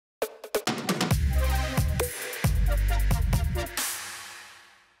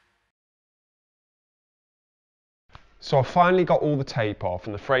So I finally got all the tape off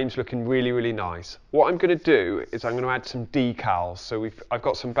and the frame's looking really, really nice. What I'm going to do is I'm going to add some decals. So I've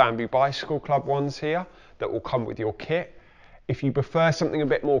got some Bamboo Bicycle Club ones here that will come with your kit. If you prefer something a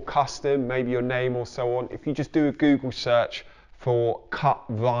bit more custom, maybe your name or so on, if you just do a Google search for cut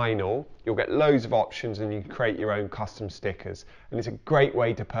vinyl, you'll get loads of options and you can create your own custom stickers. And it's a great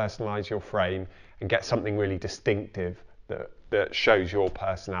way to personalize your frame and get something really distinctive that shows your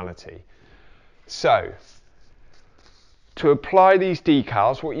personality. So, to apply these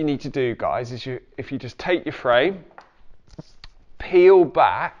decals, what you need to do, guys, is if you just take your frame, peel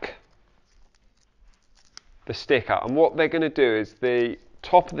back the sticker, and what they're going to do is the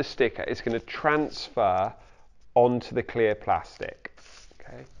top of the sticker is going to transfer onto the clear plastic.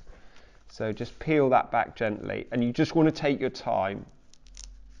 Okay, so just peel that back gently, and you just want to take your time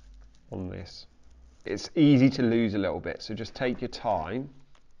on this. It's easy to lose a little bit, so just take your time.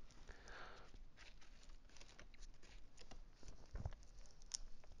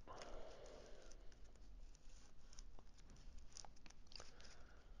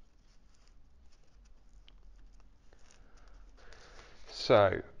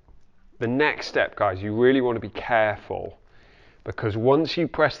 So the next step, guys, you really want to be careful, because once you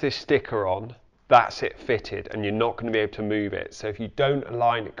press this sticker on, that's it fitted and you're not going to be able to move it. So if you don't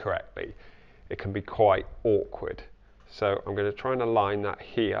align it correctly, it can be quite awkward. So I'm going to try and align that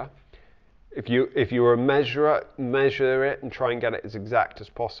here. If you're a measurer, measure it and try and get it as exact as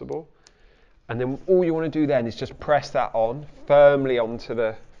possible. And then all you want to do then is just press that on firmly onto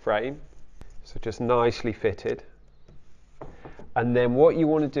the frame. So just nicely fitted. And then what you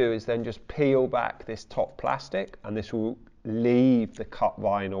want to do is then just peel back this top plastic, and this will leave the cut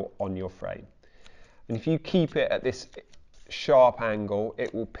vinyl on your frame. And if you keep it at this sharp angle,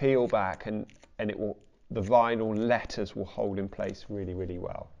 it will peel back and the vinyl letters will hold in place really, really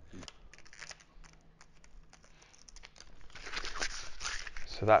well.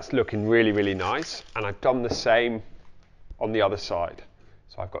 So that's looking really, really nice. And I've done the same on the other side.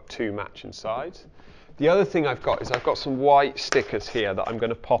 So I've got two matching sides. The other thing I've got is I've got some white stickers here that I'm going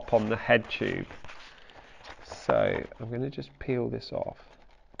to pop on the head tube. So I'm going to just peel this off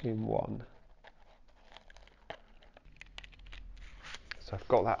in one. So I've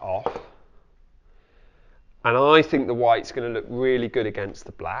got that off. And I think the white's going to look really good against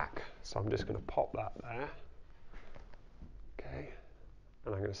the black. So I'm just going to pop that there. Okay.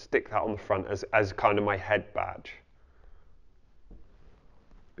 And I'm going to stick that on the front as kind of my head badge.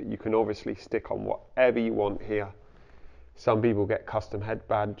 But you can obviously stick on whatever you want here. Some people get custom head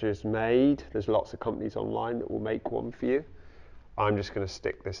badges made. There's lots of companies online that will make one for you. I'm just going to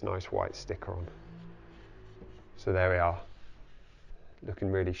stick this nice white sticker on. So there we are,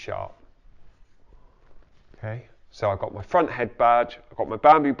 looking really sharp. Okay, so I've got my front head badge, I've got my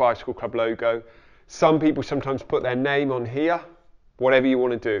Bamboo Bicycle Club logo. Some people sometimes put their name on here. Whatever you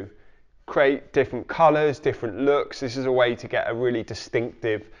want to do. Create different colours, different looks. This is a way to get a really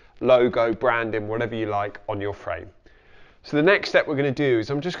distinctive logo, branding, whatever you like on your frame. So the next step we're going to do is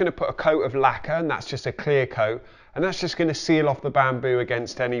I'm just going to put a coat of lacquer, and that's just a clear coat, and that's just going to seal off the bamboo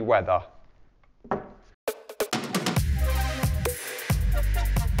against any weather.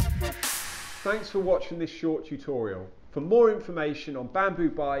 Thanks for watching this short tutorial. For more information on bamboo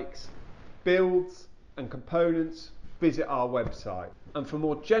bikes, builds and components, visit our website. And for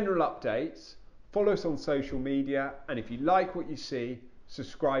more general updates, follow us on social media, and if you like what you see,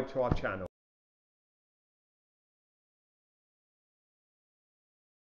 subscribe to our channel.